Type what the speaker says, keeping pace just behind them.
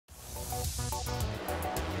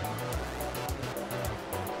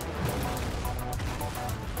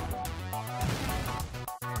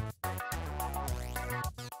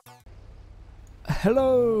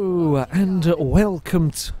Hello and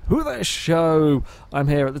welcome to the show. I'm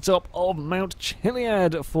here at the top of Mt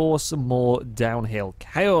Chiliad for some more downhill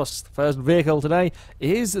chaos. The first vehicle today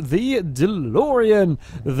is the Delorean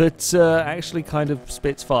that actually kind of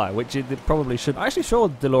spits fire, which it probably should. I actually saw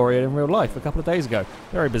Delorean in real life a couple of days ago.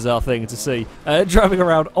 Very bizarre thing to see driving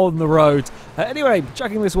around on the road. Anyway,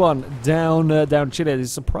 chucking this one down Chiliad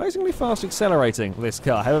is surprisingly fast accelerating, this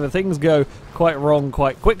car. However, things go quite wrong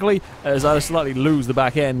quite quickly as I slightly lose the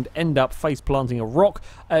back end, end up face planting a rock,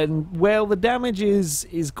 and well, the damage is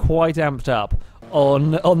quite amped up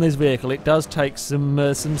on this vehicle. It does take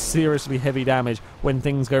some seriously heavy damage when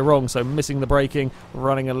things go wrong. So missing the braking,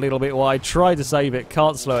 running a little bit wide, try to save it,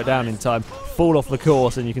 can't slow it down in time, fall off the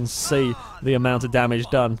course, and you can see the amount of damage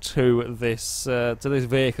done to this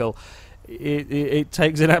vehicle. It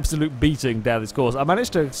takes an absolute beating down this course. I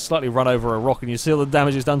managed to slightly run over a rock, and you see all the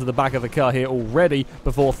damage is done to the back of the car here already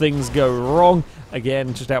before things go wrong.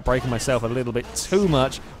 Again, just outbraking myself a little bit too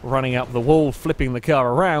much, running up the wall, flipping the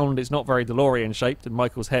car around. It's not very Delorean shaped, and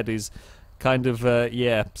Michael's head is kind of,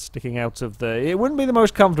 sticking out of the... It wouldn't be the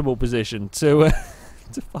most comfortable position to,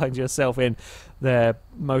 to find yourself in there,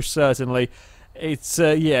 most certainly. It's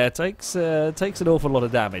it takes an awful lot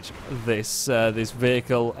of damage. This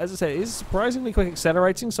vehicle, as I said, is surprisingly quick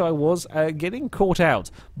accelerating. So I was getting caught out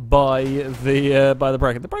by the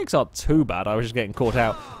brake. The brakes aren't too bad. I was just getting caught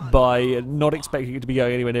out by not expecting it to be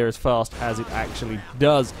going anywhere near as fast as it actually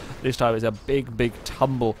does. This time it's a big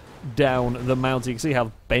tumble down the mountain. You can see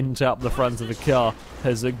how bent up the front of the car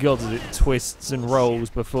has got as it twists and rolls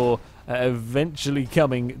before eventually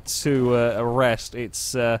coming to a rest.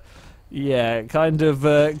 It's yeah, kind of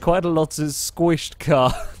quite a lot of squished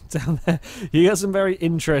car down there. You got some very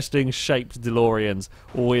interesting shaped Deloreans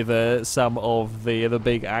with some of the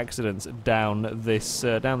big accidents down this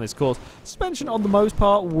course. Suspension on the most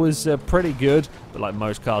part was pretty good, but like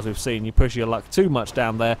most cars we've seen, you push your luck too much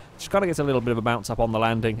down there, just kind of gets a little bit of a bounce up on the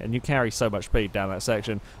landing, and you carry so much speed down that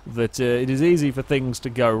section that it is easy for things to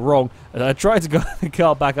go wrong. And I tried to get the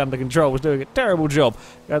car back under control, was doing a terrible job.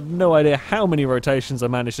 I had no idea how many rotations I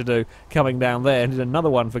managed to do coming down there, and did another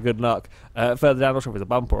one for good luck further down. Not sure if it was a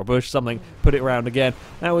bump or a bush, something, put it around again.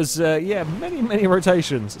 That was many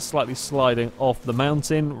rotations, slightly sliding off the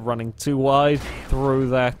mountain, running too wide through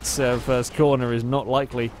that first corner is not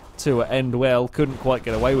likely to end well. Couldn't quite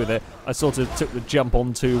get away with it. I sort of took the jump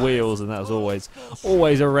on two wheels, and that was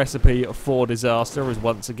always a recipe for disaster. As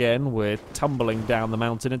once again we're tumbling down the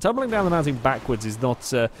mountain, and tumbling down the mountain backwards is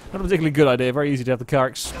not a particularly good idea. Very easy to have the car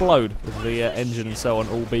explode with the engine and so on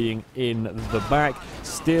all being in the back.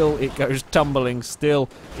 Still it goes tumbling, still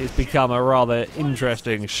it's become a rather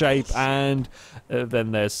interesting shape, and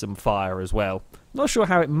then there's some fire as well. Not sure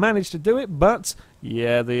how it managed to do it, but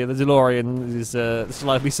yeah, the DeLorean is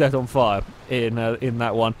slightly set on fire in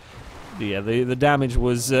that one. Yeah, the damage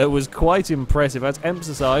was quite impressive, as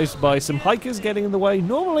emphasised by some hikers getting in the way.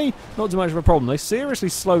 Normally, not too much of a problem. They seriously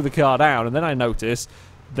slow the car down, and then I notice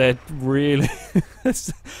they're really...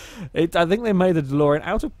 I think they made the DeLorean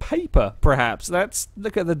out of paper, perhaps.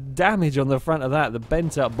 Look at the damage on the front of that. The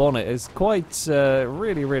bent-up bonnet is quite,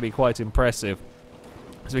 really quite impressive.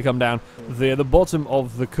 As we come down the bottom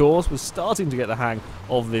of the course, we're starting to get the hang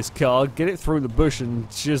of this car, get it through the bush, and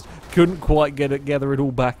just couldn't quite gather it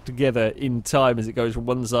all back together in time as it goes from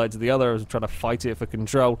one side to the other. I was trying to fight it for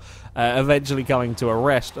control, eventually coming to a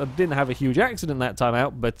rest. I didn't have a huge accident that time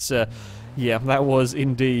out, but yeah, that was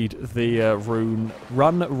indeed the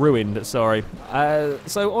run ruined. Sorry.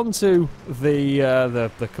 So on to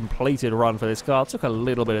the completed run for this car. It took a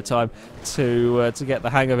little bit of time to get the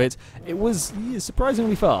hang of it. It was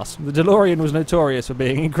surprisingly fast. The DeLorean was notorious for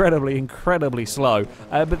being incredibly slow.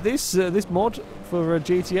 But this mod for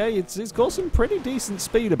GTA, it's got some pretty decent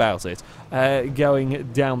speed about it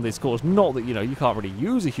going down this course. Not that you can't really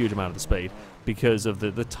use a huge amount of the speed because of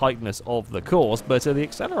the tightness of the course, but the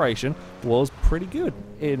acceleration was pretty good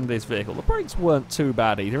in this vehicle. The brakes weren't too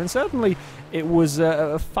bad either, and certainly it was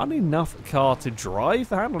a fun enough car to drive.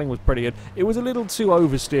 The handling was pretty good. It was a little too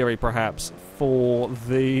oversteery, perhaps, for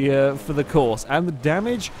the course, and the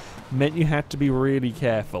damage meant you had to be really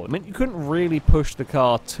careful. It meant you couldn't really push the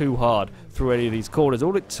car too hard through any of these corners.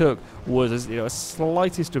 All it took was a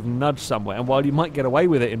slightest of nudge somewhere, and while you might get away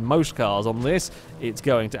with it in most cars, on this it's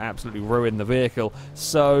going to absolutely ruin the vehicle.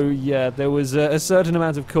 So yeah, there was a certain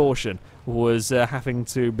amount of caution was having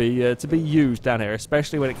to be used down here,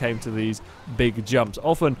 especially when it came to these big jumps.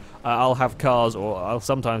 Often I'll have cars, or I'll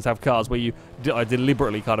sometimes have cars where I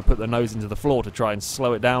deliberately kind of put the nose into the floor to try and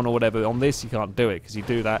slow it down or whatever. On this, you can't do it, because you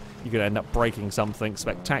do that, you're going to end up breaking something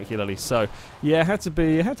spectacularly. So yeah, had to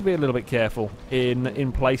be a little bit careful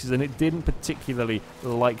in places, and it didn't particularly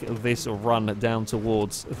like this run down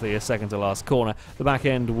towards the second to last corner. The back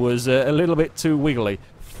end was a little bit too wiggly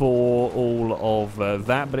for all of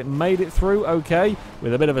that, but it made it through okay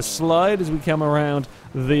with a bit of a slide as we come around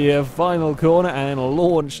the final corner and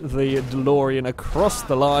launch the DeLorean across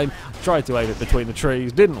the line. Tried to aim it between the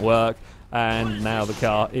trees, didn't work, and now the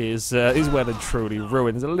car is well and truly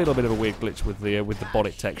ruined. There's a little bit of a weird glitch with the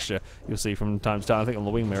bonnet texture you'll see from time to time, I think on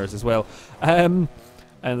the wing mirrors as well.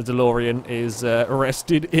 And the DeLorean is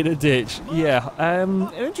arrested in a ditch. Yeah,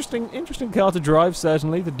 an interesting car to drive,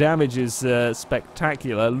 certainly. The damage is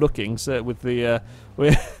spectacular looking, so with the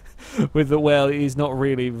well, he's not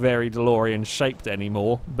really very DeLorean shaped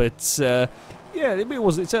anymore, but yeah,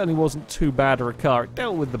 it certainly wasn't too bad of a car. It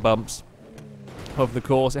dealt with the bumps of the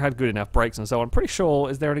course. It had good enough brakes and so on. Pretty sure,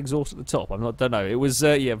 is there an exhaust at the top? Don't know. It was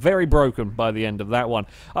yeah, very broken by the end of that one.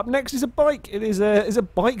 Up next is a bike. It is a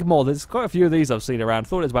bike mod. There's quite a few of these I've seen around.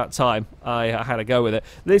 Thought it was about time I had a go with it.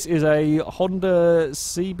 This is a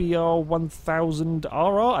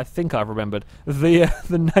HondaCBR1000RR. I think I've remembered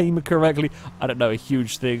the name correctly. I don't know a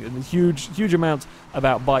huge amount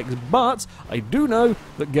about bikes, but I do know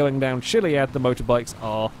that going down Chiliad, the motorbikes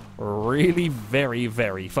are really very,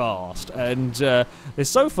 very fast, and they're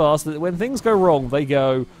so fast that when things go wrong, they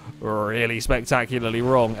go really spectacularly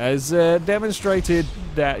wrong, as demonstrated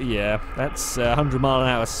that, yeah, that's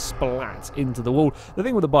 100-mile-an-hour splat into the wall. The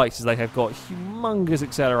thing with the bikes is they have got humongous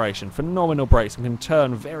acceleration, phenomenal brakes, and can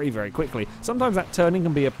turn very, very quickly. Sometimes that turning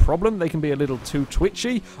can be a problem. They can be a little too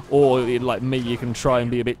twitchy, or like me, you can try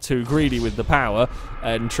and be a bit too greedy with the power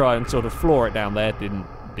and try and sort of floor it down there.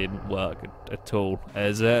 Didn't work at all,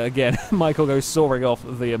 as again Michael goes soaring off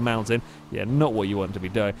the mountain. Yeah, not what you want to be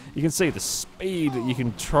doing. You can see the speed that you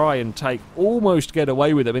can try and take, almost get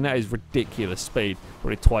away with it. I mean, that is ridiculous speed,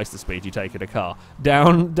 probably twice the speed you take in a car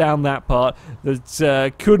down that part.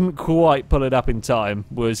 That couldn't quite pull it up in time,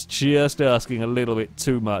 was just asking a little bit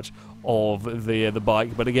too much of the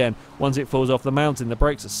bike. But again, once it falls off the mountain, the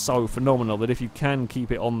brakes are so phenomenal that if you can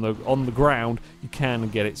keep it on the ground, you can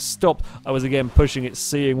get it stopped. I was again pushing it,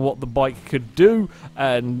 seeing what the bike could do,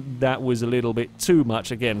 and that was a little bit too much.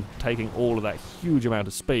 Again, taking all of that huge amount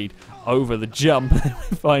of speed over the jump.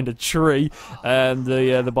 We find a tree, and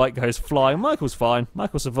the bike goes flying. Michael's fine.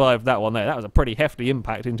 Michael survived that one there. That was a pretty hefty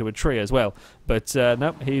impact into a tree as well. But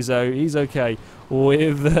no, he's okay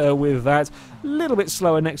with that. A little bit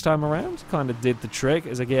slower next time around. Kind of did the trick,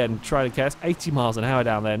 as again trying to catch 80 miles an hour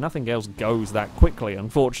down there. Nothing else goes that quickly,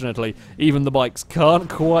 unfortunately. Even the bikes can't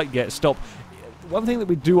quite get stopped. One thing that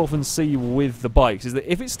we do often see with the bikes is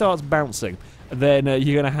that if it starts bouncing, then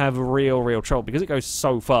you're going to have real trouble, because it goes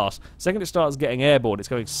so fast. The second it starts getting airborne, it's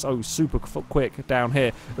going so super quick down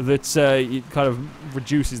here that it kind of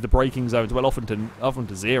reduces the braking zones, well, often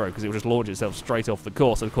to zero, because it will just launch itself straight off the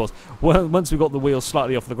course. And of course, once we've got the wheels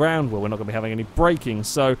slightly off the ground, well, we're not going to be having any braking.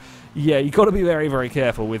 So yeah, you've got to be very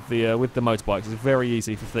careful with the motorbikes. It's very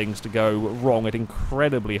easy for things to go wrong at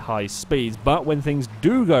incredibly high speeds, but when things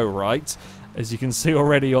do go right, as you can see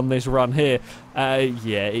already on this run here,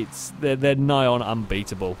 yeah, they're nigh on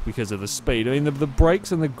unbeatable because of the speed. I mean, the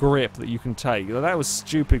brakes and the grip that you can take, that was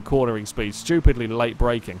stupid cornering speed, stupidly late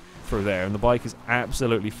braking through there, and the bike is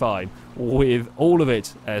absolutely fine with all of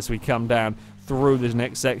it as we come down through this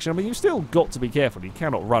next section. I mean, you've still got to be careful. You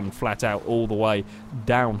cannot run flat out all the way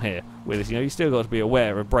down here with this. You know, you still got to be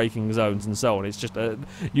aware of braking zones and so on. It's just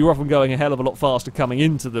you're often going a hell of a lot faster coming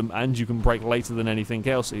into them, and you can brake later than anything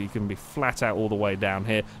else, so you can be flat out all the way down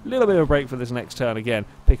here. A little bit of a brake for this next turn again.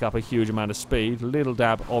 Pick up a huge amount of speed. A little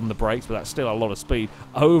dab on the brakes, but that's still a lot of speed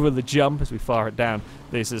over the jump as we fire it down.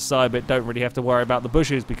 This is side bit. Don't really have to worry about the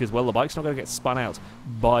bushes because, well, the bike's not going to get spun out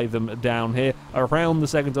by them down here. Around the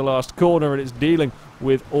second to last corner, and it's dealing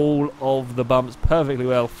with all of the bumps perfectly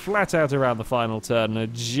well. Flat out around the final turn, a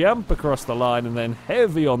jump across the line, and then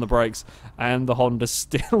heavy on the brakes, and the Honda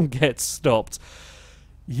still gets stopped.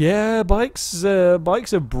 Yeah, bikes are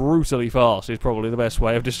brutally fast is probably the best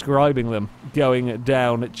way of describing them. Going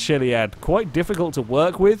down Chiliad, quite difficult to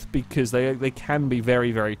work with because they can be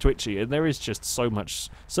very twitchy, and there is just so much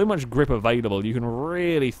grip available. You can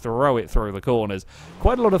really throw it through the corners.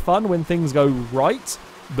 Quite a lot of fun when things go right.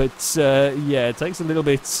 But yeah, it takes a little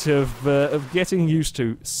bit of getting used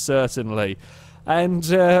to, certainly. And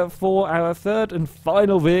for our third and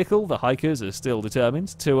final vehicle, the hikers are still determined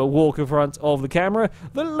to walk in front of the camera.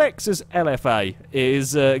 The Lexus LFA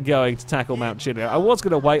is going to tackle Mt Chiliad. I was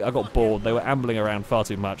going to wait, I got bored. They were ambling around far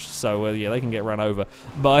too much, so yeah, they can get run over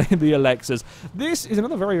by the Lexus. This is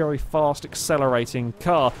another very, very fast accelerating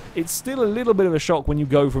car. It's still a little bit of a shock when you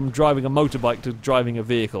go from driving a motorbike to driving a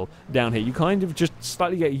vehicle down here. You kind of just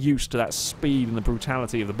slightly get used to that speed and the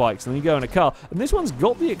brutality of the bikes, and then you go in a car, and this one's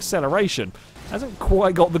got the acceleration. Hasn't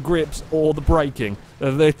quite got the grips or the braking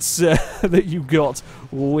that you got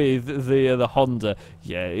with the Honda.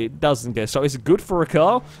 Yeah, it doesn't get so. It's good for a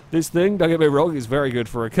car. This thing, don't get me wrong, it's very good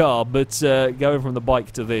for a car. But going from the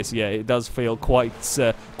bike to this, yeah, it does feel quite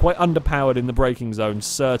underpowered in the braking zone.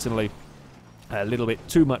 Certainly. A little bit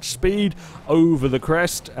too much speed over the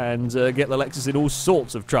crest and get the Lexus in all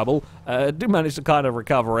sorts of trouble. Did manage to kind of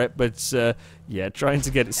recover it, but yeah, trying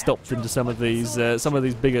to get it stopped into some of these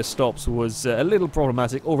bigger stops was a little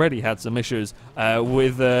problematic. Already had some issues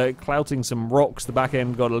with clouting some rocks. The back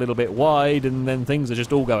end got a little bit wide, and then things are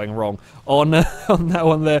just all going wrong on on that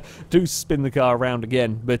one there. Do spin the car around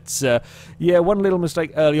again, but yeah, one little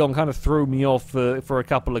mistake early on kind of threw me off for a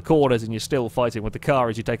couple of corners, and you're still fighting with the car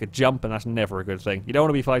as you take a jump, and that's never a good thing. You don't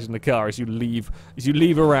want to be fighting the car as you leave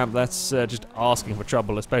a ramp. That's just asking for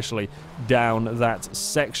trouble, especially down that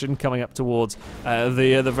section coming up towards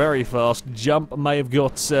the very fast jump. May have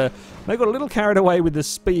got a little carried away with the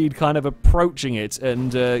speed kind of approaching it,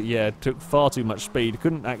 and yeah, took far too much speed.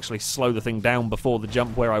 Couldn't actually slow the thing down before the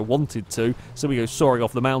jump where I wanted to, so we go soaring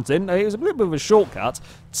off the mountain. It was a little bit of a shortcut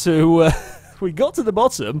to we got to the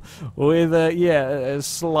bottom with yeah, a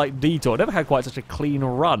slight detour. Never had quite such a clean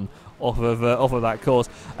run off of that course.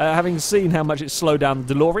 Having seen how much it slowed down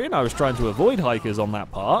the Delorean, I was trying to avoid hikers on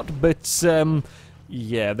that part, but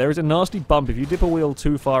yeah, there is a nasty bump. If you dip a wheel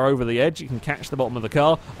too far over the edge, you can catch the bottom of the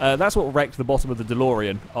car. That's what wrecked the bottom of the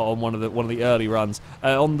Delorean on one of the early runs.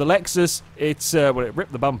 On the Lexus, well, it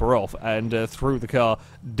ripped the bumper off and threw the car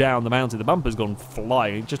down the mountain. The bumper's gone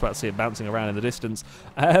flying. You just about to see it bouncing around in the distance.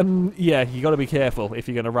 Yeah, you got to be careful if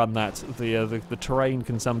you're going to run that. The terrain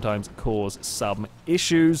can sometimes cause some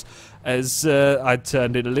issues. As I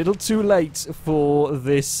turned in a little too late for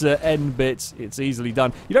this end bit. It's easily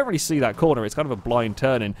done. You don't really see that corner. It's kind of a blind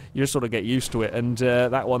turn-in. You just sort of get used to it, and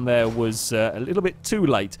that one there was a little bit too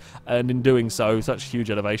late, and in doing so, such huge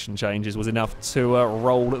elevation changes was enough to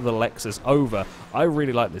roll the Lexus over. I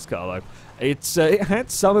really like this car, though. It had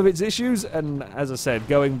some of its issues, and as I said,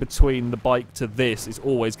 going between the bike to this is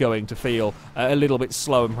always going to feel a little bit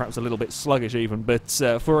slow and perhaps a little bit sluggish even, but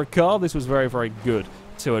for a car, this was very, very good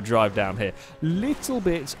to a drive down here. Little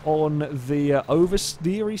bit on the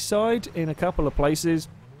oversteery side in a couple of places.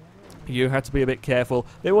 You had to be a bit careful.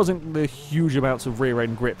 There wasn't the huge amounts of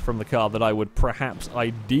rear-end grip from the car that I would perhaps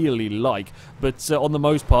ideally like, but on the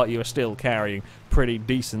most part you are still carrying pretty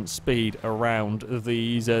decent speed around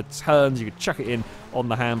these turns. You could chuck it in on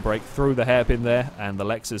the handbrake through the hairpin there, and the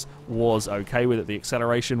Lexus was okay with it. The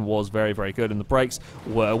acceleration was very, very good, and the brakes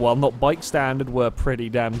were, while not bike standard, were pretty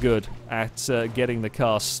damn good at getting the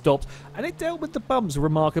car stopped, and it dealt with the bumps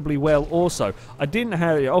remarkably well also. I didn't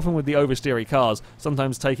have, often with the oversteery cars,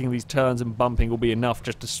 sometimes taking these turns and bumping will be enough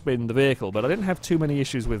just to spin the vehicle, but I didn't have too many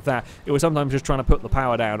issues with that. It was sometimes just trying to put the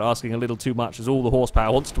power down, asking a little too much as all the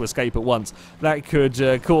horsepower wants to escape at once. That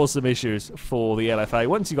could cause some issues for the LFA.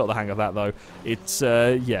 Once you got the hang of that, though, it's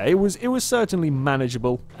yeah, it was certainly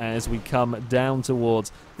manageable as we come down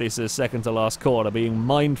towards this second to last corner, being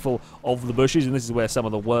mindful of the bushes, and this is where some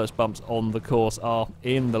of the worst bumps on the course are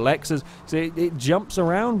in the Lexus. So it jumps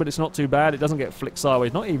around, but it's not too bad. It doesn't get flicked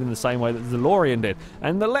sideways, not even the same way that the Delorean did.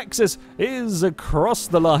 And the Lexus is across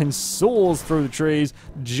the line, soars through the trees,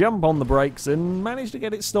 jump on the brakes, and managed to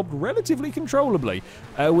get it stopped relatively controllably,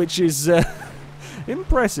 which is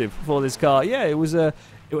impressive for this car. Yeah, it was a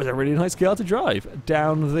really nice car to drive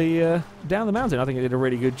down the mountain. I think it did a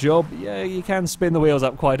really good job. Yeah, you can spin the wheels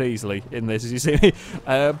up quite easily in this, as you see me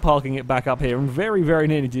parking it back up here, and very, very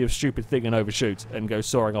nearly do a stupid thing and overshoot and go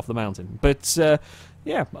soaring off the mountain. But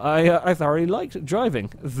yeah, I thoroughly liked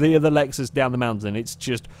driving the Lexus down the mountain. It's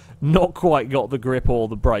just not quite got the grip or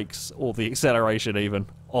the brakes or the acceleration even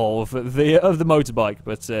of the motorbike,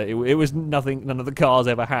 but it was nothing none of the cars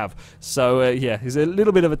ever have. So yeah, it's a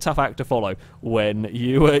little bit of a tough act to follow when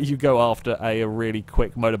you go after a really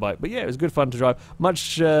quick motorbike. But yeah, it was good fun to drive.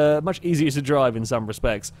 Much easier to drive in some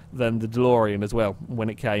respects than the DeLorean as well when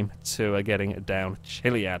it came to getting down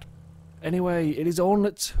Chiliad. Anyway, it is on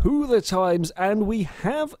to the times, and we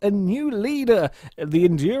have a new leader. The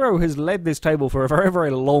Enduro has led this table for a very,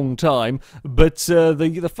 very long time, but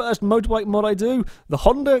the first motorbike mod I do, the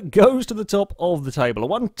Honda goes to the top of the table. A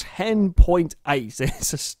 1:10.8.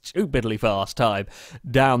 It's a stupidly fast time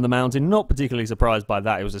down the mountain. Not particularly surprised by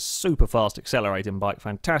that. It was a super fast accelerating bike,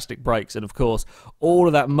 fantastic brakes, and of course, all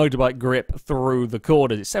of that motorbike grip through the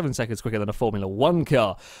corners. It's 7 seconds quicker than a Formula 1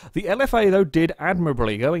 car. The LFA, though, did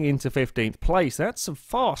admirably, going into 15th place. That's a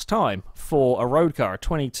fast time for a road car,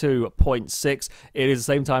 22.6. It is the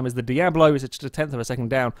same time as the Diablo. It's just a tenth of a second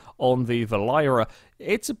down on the Valera.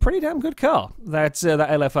 It's a pretty damn good car, that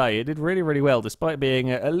LFA. It did really, really well, despite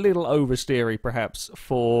being a little oversteery, perhaps,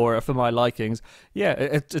 for my likings. Yeah,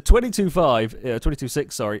 a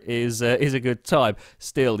 22.6, sorry, is a good time.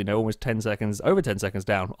 Still, you know, almost 10 seconds, over 10 seconds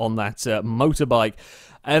down on that motorbike.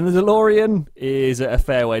 And the Delorean is a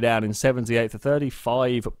fair way down in 78th,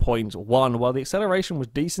 35.1. While the acceleration was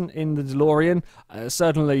decent in the Delorean,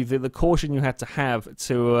 certainly the caution you had to have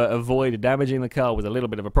to avoid damaging the car was a little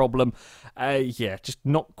bit of a problem. Yeah, just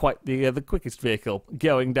not quite the quickest vehicle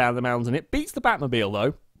going down the mountain. It beats the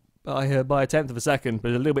Batmobile, though, by a tenth of a second,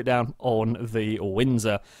 but a little bit down on the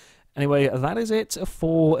Windsor. Anyway, that is it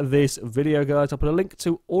for this video, guys. I'll put a link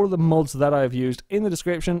to all of the mods that I've used in the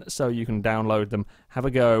description so you can download them, have a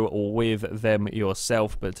go with them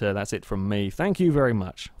yourself. But that's it from me. Thank you very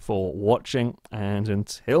much for watching, and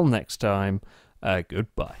until next time,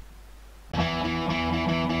 goodbye.